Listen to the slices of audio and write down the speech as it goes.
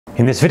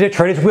In this video,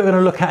 traders, we're going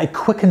to look at a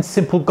quick and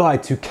simple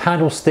guide to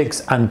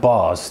candlesticks and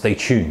bars. Stay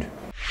tuned.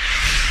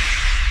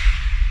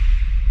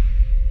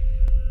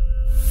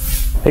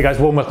 Hey guys,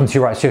 warm welcome to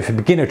your right. So if you're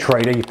a beginner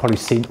trader, you've probably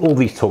seen all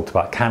these talked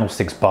about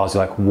candlesticks, bars.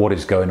 You're like, what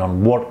is going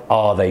on? What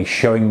are they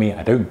showing me?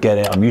 I don't get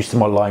it. I'm used to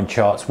my line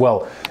charts.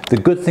 Well, the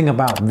good thing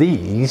about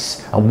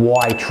these and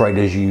why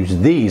traders use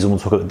these, and we'll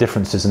talk about the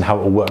differences and how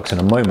it all works in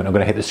a moment. I'm going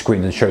to hit the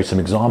screen and show you some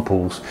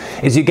examples,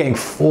 is you're getting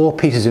 4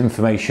 pieces of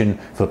information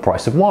for the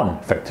price of 1,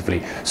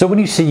 effectively. So when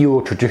you see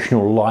your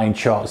traditional line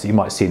charts that you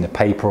might see in the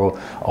paper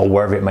or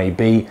wherever it may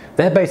be,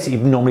 they're basically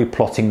normally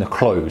plotting the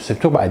close. So if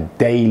you talk about a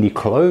daily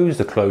close,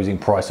 the closing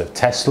price of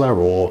Tesla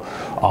or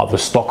the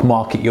stock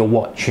market you're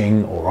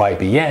watching, or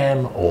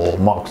IBM or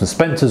Marks and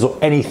Spencer's or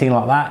anything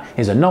like that,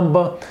 is a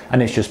number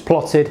and it's just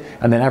plotted,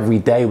 and then every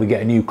day we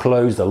get a new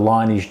close, the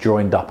line is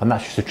joined up, and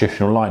that's just a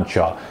traditional line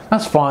chart.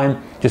 That's fine.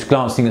 Just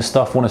glancing at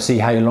stuff, want to see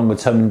how your longer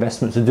term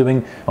investments are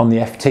doing on the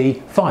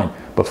FT, fine.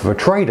 But for a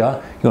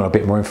trader, you want a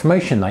bit more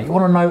information than that. You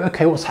want to know,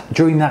 okay, what's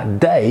during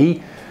that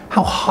day,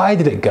 how high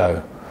did it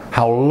go?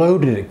 How low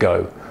did it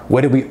go?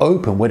 Where did we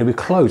open? Where did we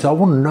close? I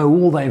want to know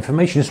all that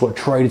information. This is what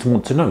traders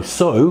want to know.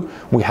 So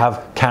we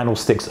have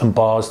candlesticks and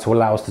bars to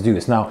allow us to do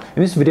this. Now,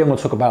 in this video, I'm going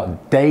to talk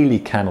about daily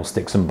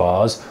candlesticks and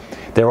bars.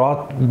 There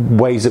are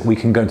ways that we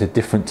can go into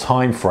different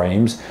time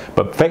frames,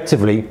 but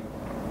effectively,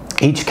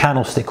 each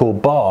candlestick or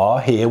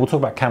bar here, we'll talk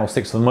about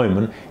candlesticks at the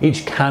moment,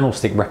 each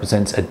candlestick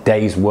represents a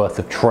day's worth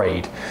of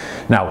trade.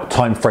 Now,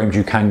 time frames,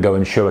 you can go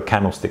and show a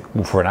candlestick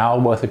for an hour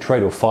worth of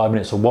trade, or 5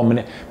 minutes or 1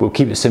 minute. We'll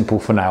keep it simple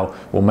for now.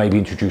 We'll maybe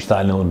introduce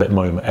that in a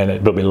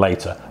little bit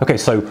later. Okay,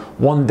 so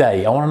 1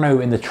 day, I want to know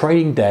in the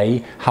trading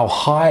day how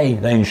high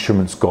the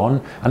instrument's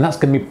gone, and that's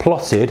going to be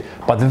plotted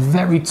by the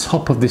very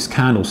top of this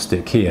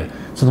candlestick here.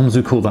 Sometimes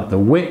we call that the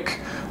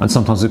wick, and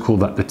sometimes we call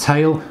that the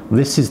tail.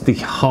 This is the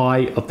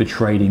high of the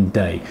trading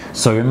day.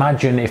 So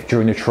imagine if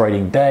during the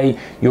trading day,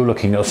 you're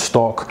looking at a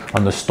stock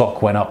and the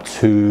stock went up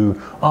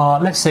to,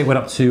 let's say it went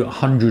up to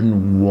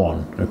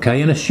 101,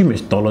 okay? And assume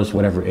it's dollars,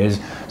 whatever it is.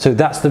 So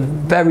that's the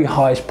very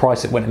highest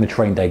price it went in the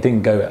trading day.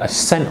 Didn't go a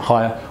cent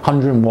higher,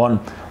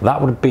 101.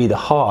 That would be the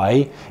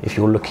high if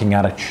you're looking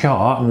at a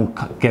chart.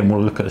 And again,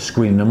 we'll look at the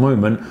screen in a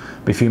moment.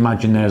 But if you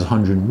imagine there's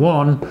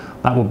 101,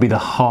 that would be the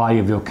high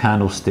of your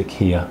candlestick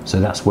here. So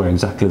that's where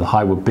exactly the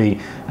high would be.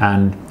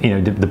 And you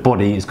know, the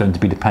body is going to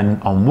be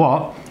dependent on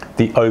what?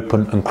 The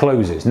open and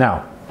closes.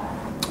 Now,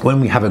 when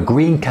we have a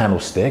green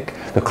candlestick,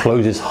 the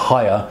close is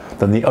higher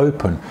than the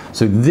open.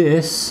 So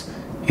this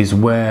is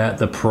where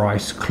the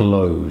price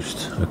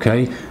closed,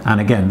 okay? And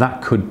again,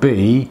 that could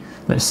be,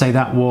 let's say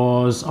that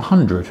was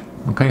 100.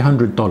 Okay,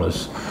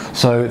 $100.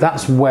 So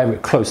that's where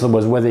it closed. In other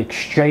words, where the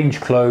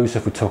exchange closed,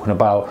 if we're talking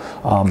about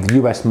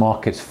the US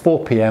markets,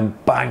 4 p.m.,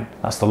 bang,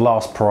 that's the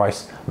last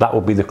price. That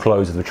will be the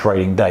close of the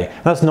trading day.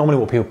 And that's normally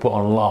what people put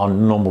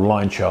on normal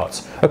line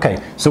charts.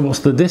 Okay, so what's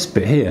this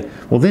bit here?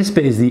 Well, this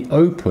bit is the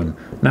open.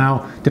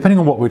 Now, depending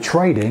on what we're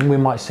trading, we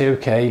might say,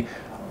 okay,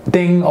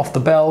 ding, off the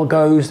bell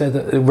goes,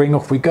 the ring,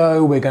 off we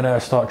go, we're going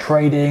to start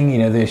trading, you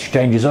know, the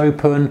exchange is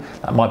open.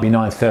 That might be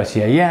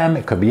 9:30 a.m.,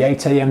 it could be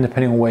 8 a.m.,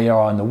 depending on where you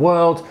are in the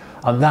world.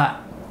 And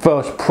that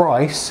first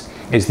price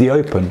is the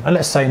open. And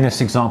let's say in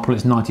this example,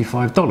 it's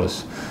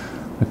 $95.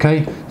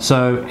 Okay,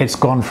 so it's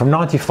gone from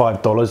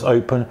 $95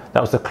 open, that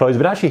was the close,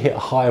 but actually hit a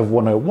high of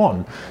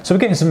 101. So we're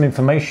getting some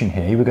information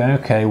here. We're going,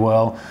 okay,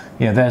 well,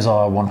 you know, there's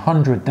our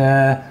 100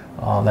 there.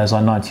 There's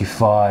our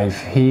 95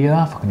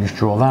 here, if I can just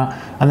draw that.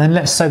 And then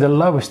let's say the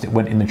lowest it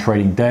went in the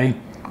trading day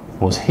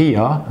was here,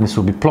 and this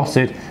will be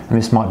plotted, and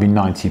this might be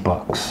 90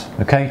 bucks.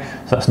 Okay,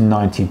 so that's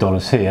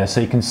 $90 here.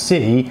 So you can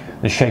see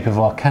the shape of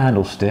our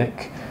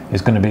candlestick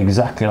is going to be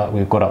exactly like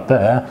we've got up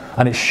there,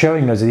 and it's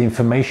showing us the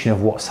information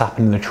of what's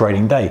happened in the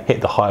trading day.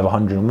 Hit the high of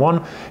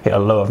 101, hit a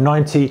low of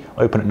 90,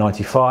 open at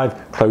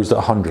 95, closed at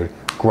 100.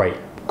 Great.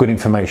 Good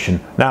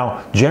information.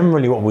 Now,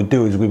 generally what we'll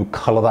do is we will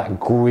color that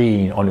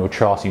green on your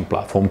charting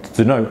platform to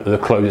denote that the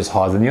close is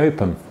higher than the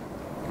open.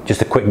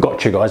 Just a quick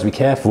gotcha, guys, be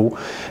careful.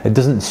 It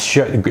doesn't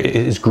show,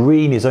 it's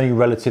green is only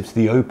relative to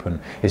the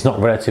open. It's not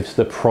relative to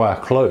the prior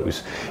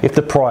close. If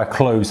the prior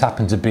close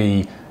happened to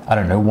be, I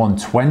don't know,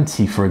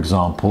 120, for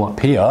example, up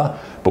here,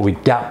 but we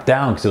gapped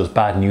down because there was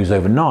bad news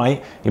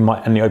overnight,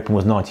 and the open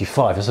was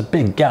 95. There's a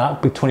big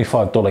gap, big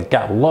 $25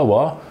 gap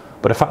lower,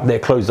 but the fact that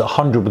it closed at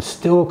 100 would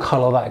still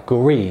color that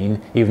green,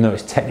 even though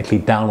it's technically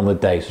down on the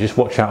day. So just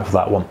watch out for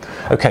that one.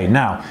 Okay,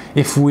 now,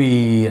 let's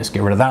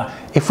get rid of that.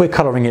 If we're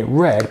coloring it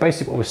red,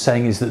 basically what we're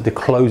saying is that the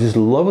close is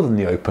lower than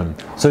the open.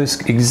 So it's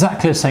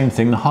exactly the same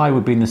thing. The high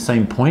would be in the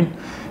same point,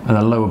 and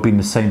the low would be in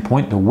the same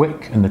point, the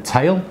wick and the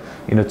tail.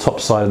 In the top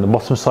side and the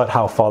bottom side,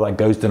 how far that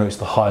goes denotes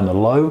the high and the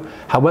low.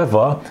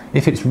 However,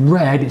 if it's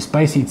red, it's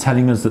basically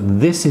telling us that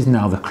this is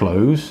now the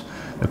close.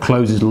 The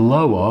close is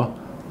lower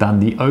than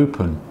the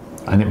open,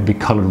 and it will be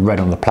colored red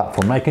on the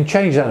platform. Now you can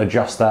change that and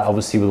adjust that,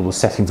 obviously, with all the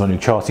settings on your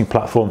charting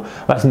platform.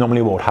 That's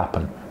normally what would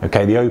happen.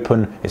 Okay, the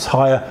open is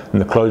higher than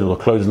the close, or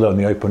the close is lower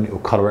than the open, it will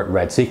color it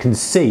red. So you can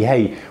see,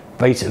 hey,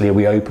 basically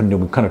we opened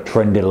and we kind of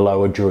trended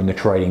lower during the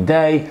trading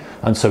day,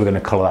 and so we're going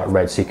to color that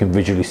red so you can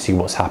visually see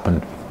what's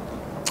happened.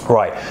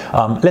 Right,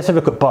 let's have a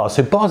look at bars.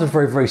 So bars are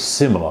very, very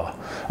similar.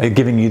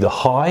 Giving you the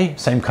high,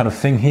 same kind of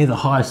thing here. The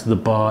highest of the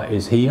bar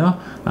is here.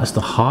 That's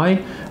the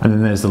high, and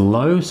then there's the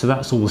low. So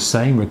that's all the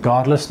same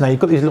regardless. Now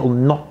you've got these little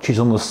notches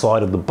on the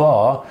side of the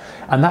bar,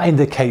 and that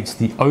indicates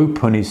the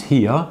open is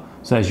here.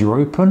 So there's your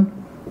open,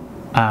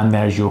 and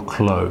there's your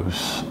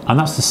close, and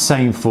that's the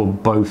same for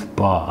both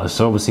bars.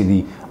 So obviously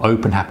the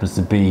open happens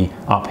to be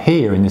up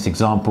here in this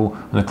example,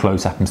 and the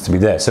close happens to be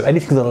there. So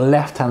anything to the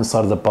left hand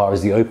side of the bar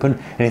is the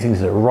open, anything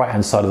to the right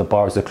hand side of the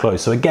bar is the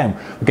close. So again,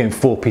 we're getting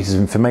 4 pieces of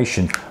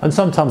information, and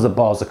sometimes the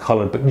bars are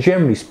colored, but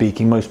generally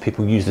speaking most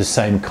people use the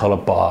same color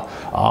bar.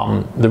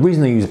 The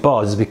reason they use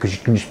bars is because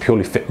you can just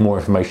purely fit more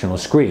information on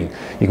the screen.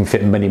 You can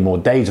fit many more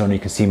days on, you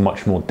can see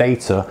much more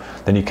data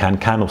than you can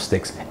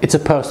candlesticks. It's a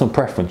personal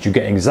preference. You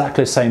get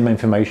exactly the same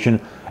information,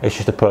 it's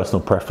just a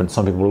personal preference.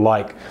 Some people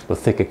like the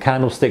thicker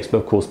candlesticks, but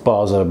of course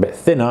bars are a bit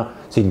thinner,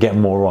 so you can get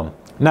more on.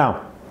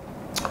 Now,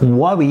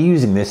 why we're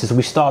using this is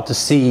we start to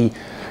see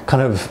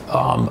kind of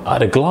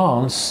at a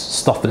glance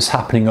stuff that's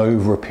happening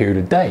over a period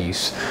of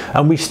days,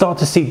 and we start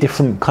to see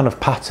different kind of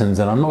patterns.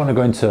 And I'm not going to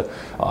go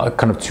into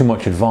kind of too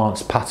much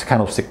advanced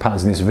candlestick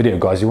patterns in this video,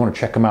 guys. If you want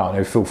to check them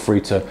out, feel free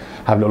to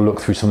have a little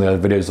look through some of the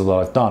other videos that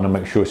I've done, and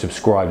make sure you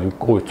subscribe. We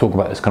always talk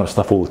about this kind of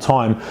stuff all the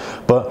time,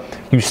 but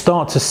you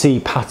start to see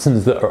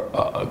patterns that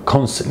are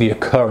constantly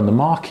occur in the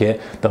market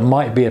that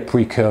might be a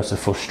precursor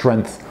for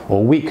strength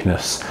or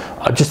weakness.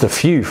 Just a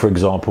few, for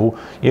example,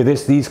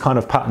 these kind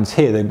of patterns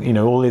here,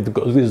 all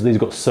these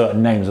got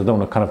certain names. I don't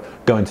want to kind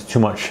of go into too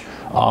much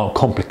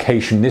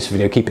complication in this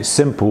video, keep it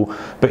simple,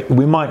 but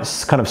we might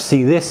kind of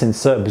see this in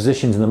certain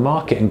positions in the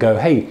market and go,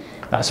 hey,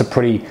 that's a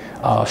pretty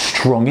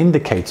strong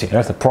indicator.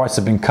 If the price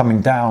had been coming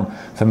down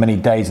for many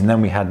days and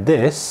then we had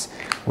this,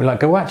 we're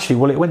like, oh, actually,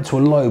 well, it went to a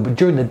low, but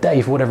during the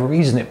day, for whatever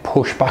reason, it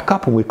pushed back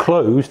up and we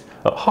closed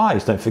at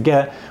highs. Don't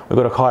forget, we've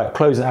got a high at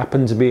close that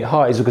happened to be at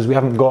highs because we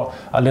haven't got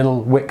a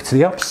little wick to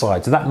the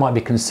upside. So that might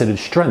be considered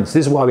strength.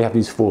 This is why we have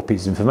these 4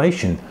 pieces of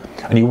information.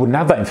 And you wouldn't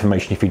have that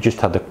information if you just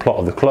had the plot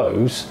of the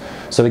close.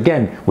 So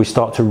again, we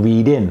start to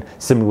read in,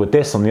 similar with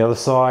this on the other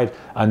side,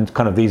 and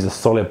kind of these are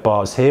solid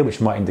bars here,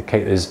 which might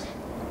indicate there's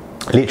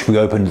literally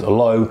opened at the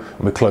low and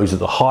we closed at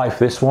the high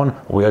for this one,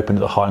 or we opened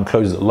at the high and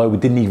closed at the low. We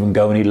didn't even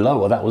go any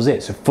lower, that was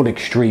it. So full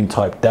extreme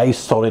type day,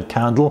 solid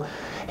candle.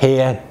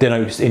 Here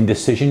denotes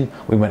indecision.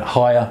 We went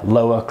higher,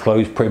 lower,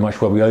 closed pretty much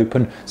where we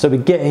opened. So we're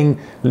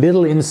getting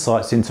little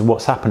insights into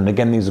what's happened.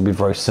 Again, these will be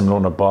very similar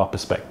on a bar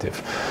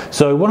perspective.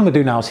 So what I'm gonna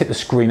do now is hit the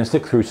screen. Let's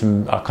look through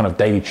some kind of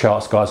daily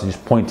charts, guys, and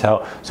just point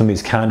out some of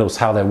these candles,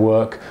 how they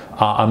work,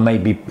 and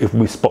maybe if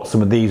we spot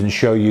some of these and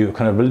show you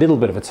kind of a little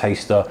bit of a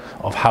taster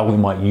of how we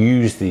might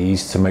use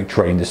these to make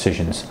trading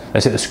decisions.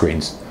 Let's hit the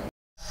screens.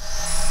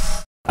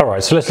 All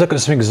right, so let's look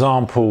at some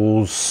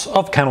examples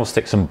of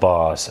candlesticks and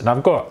bars. And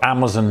I've got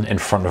Amazon in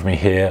front of me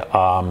here.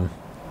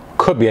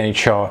 Could be any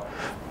chart,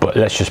 but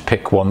let's just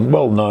pick one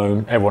well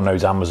known. Everyone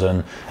knows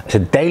Amazon. It's a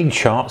daily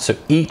chart, so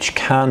each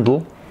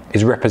candle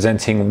is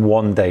representing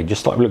one day.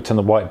 Just like we looked on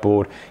the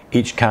whiteboard,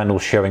 each candle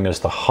showing us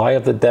the high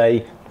of the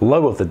day,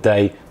 low of the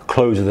day,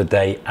 close of the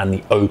day, and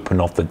the open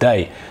of the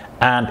day.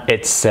 And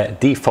it's set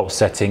default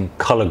setting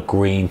color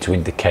green to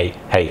indicate,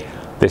 hey,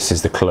 this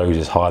is the close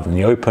is higher than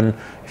the open.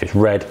 If it's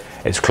red,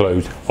 it's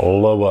closed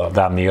lower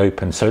than the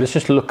open. So let's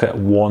just look at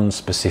one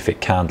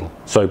specific candle.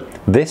 So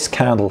this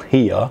candle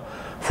here,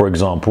 for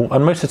example,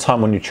 and most of the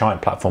time on your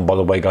chart platform, by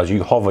the way, guys,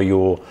 you hover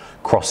your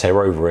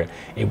crosshair over it,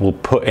 it will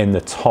put in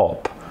the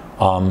top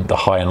the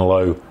high and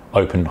low,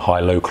 open,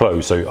 high, low,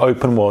 close. So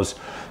open was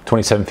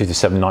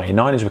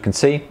 27.57.99, as we can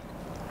see.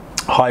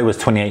 High was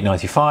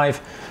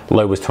 28.95,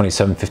 low was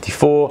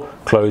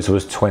 27.54, close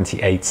was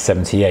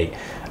 28.78,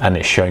 and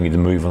it's showing you the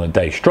move on the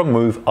day. Strong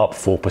move, up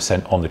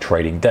 4% on the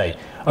trading day.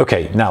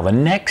 Okay, now the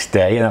next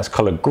day, and that's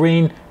colored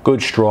green,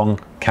 good strong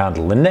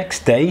candle. The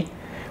next day,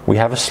 we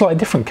have a slightly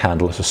different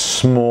candle. It's a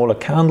smaller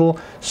candle,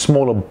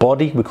 smaller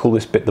body. We call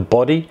this bit the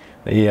body,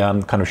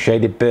 the kind of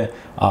shaded bit.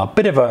 A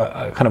bit of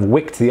a kind of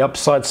wick to the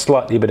upside,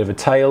 slightly a bit of a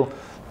tail,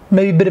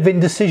 maybe a bit of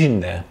indecision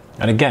there.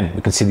 And again,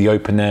 we can see the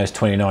open there is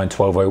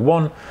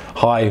 29.12.01,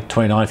 high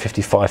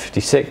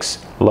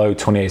 29.55.56, low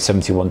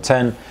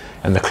 28.71.10,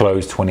 and the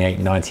close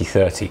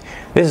 28.90.30.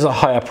 This is a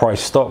higher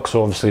price stock,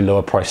 so obviously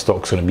lower price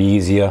stocks are going to be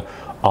easier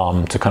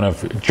to kind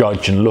of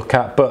judge and look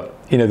at, but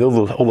you know,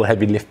 all the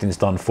heavy lifting is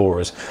done for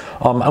us.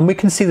 And we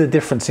can see the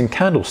difference in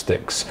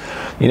candlesticks.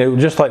 You know,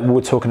 just like we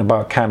were talking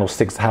about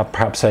candlesticks that have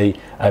perhaps a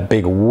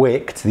big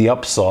wick to the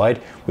upside,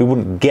 we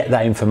wouldn't get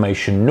that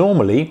information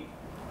normally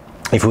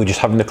if we were just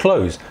having the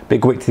close.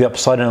 Big wick to the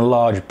upside and a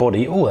large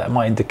body, oh, that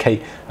might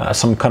indicate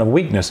some kind of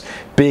weakness.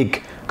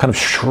 Big kind of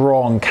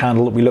strong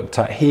candle that we looked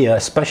at here,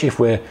 especially if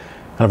we're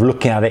kind of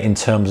looking at it in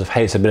terms of,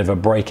 hey, it's a bit of a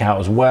breakout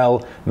as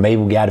well.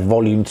 Maybe we add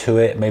volume to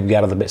it, maybe we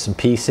add other bits and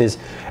pieces.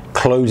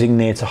 Closing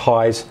near to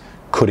highs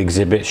could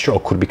exhibit, or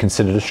could be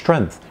considered a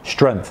strength.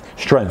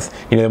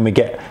 You know, when we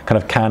get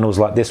kind of candles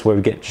like this where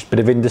we get just a bit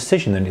of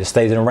indecision and it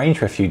stays in a range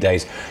for a few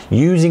days.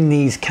 Using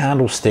these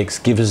candlesticks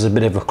gives us a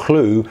bit of a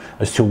clue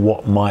as to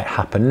what might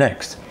happen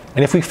next.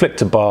 And if we flick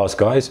to bars,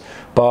 guys,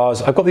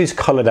 bars, I've got these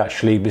colored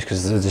actually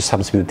because this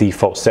happens to be the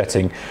default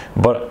setting,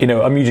 but you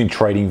know, I'm using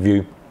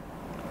TradingView.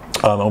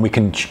 And we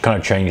can kind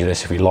of change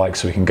this if we like,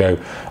 so we can go,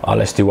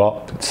 let's do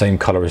up, same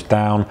color as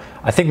down.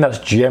 I think that's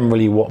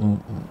generally what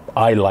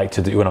I like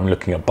to do when I'm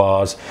looking at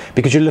bars,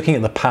 because you're looking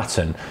at the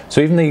pattern. So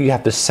even though you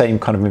have the same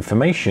kind of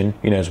information,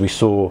 you know, as we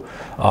saw,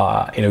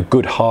 you know,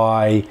 good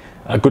high,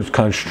 a good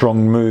kind of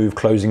strong move,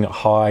 closing at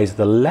highs.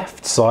 The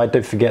left side,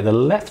 don't forget, the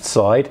left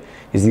side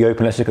is the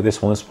open. Let's look at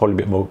this one. It's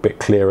probably a bit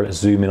clearer. Let's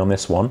zoom in on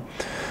this one.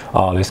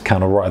 This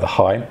candle right at the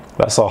high.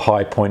 That's our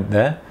high point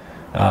there.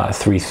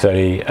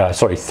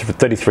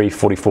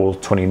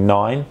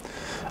 33.44.29.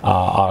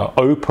 Our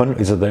open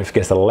is, don't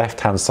forget, the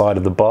left hand side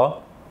of the bar.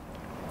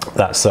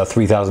 That's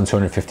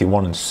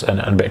 3,251 and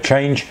a bit of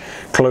change.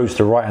 Close to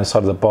the right hand side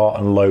of the bar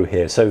and low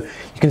here. So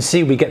you can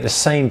see we get the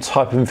same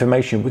type of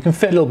information. We can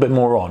fit a little bit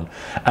more on.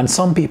 And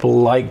some people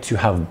like to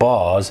have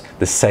bars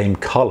the same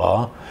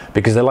color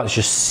because they like to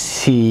just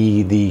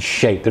see the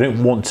shape. They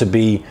don't want to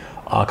be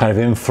kind of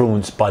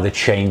influenced by the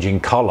changing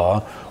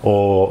color,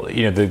 or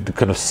you know, the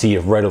kind of sea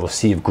of red or the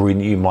sea of green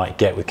that you might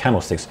get with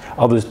candlesticks.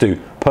 Others do,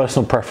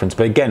 personal preference.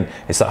 But again,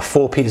 it's that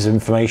 4 pieces of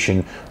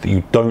information that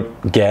you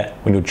don't get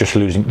when you're just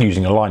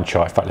using a line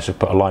chart. In fact, let's just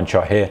put a line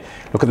chart here.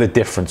 Look at the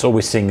difference. All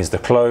we're seeing is the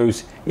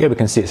close. Yeah, we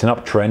can see it's an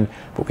uptrend,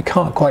 but we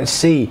can't quite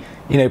see,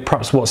 you know,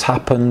 perhaps what's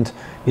happened.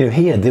 You know,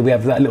 here, did we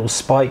have that little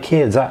spike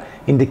here? Does that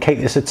indicate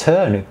this a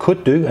turn? It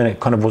could do, and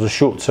it kind of was a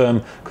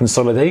short-term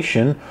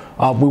consolidation.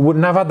 We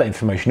wouldn't have had that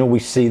information. All we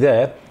see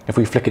there, if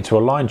we flick it to a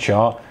line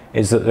chart,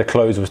 is that the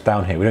close was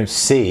down here. We don't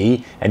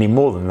see any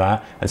more than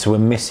that, and so we're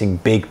missing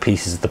big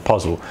pieces of the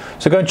puzzle.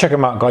 So go and check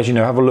them out, guys. You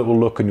know, have a little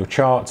look on your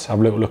charts, have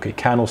a little look at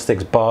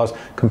candlesticks, bars,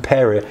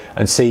 compare it,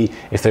 and see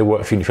if they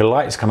work for you. If you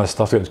like this kind of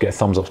stuff, don't get a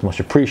thumbs up, it's much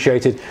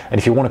appreciated. And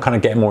if you want to kind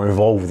of get more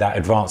involved with that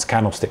advanced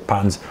candlestick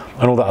patterns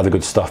and all that other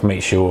good stuff,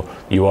 make sure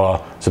you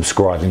are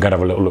subscribed and go and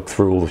have a little look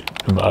through all the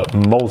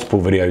multiple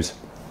videos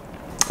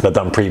that I've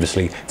done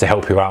previously to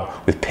help you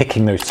out with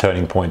picking those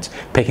turning points,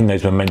 picking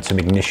those momentum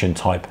ignition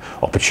type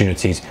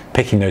opportunities,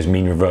 picking those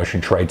mean reversion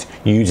trades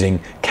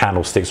using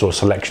candlesticks or a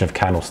selection of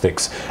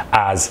candlesticks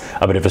as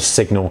a bit of a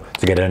signal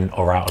to get in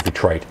or out of your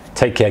trade.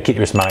 Take care, keep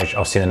your risk managed.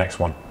 I'll see you in the next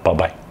one. Bye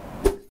bye.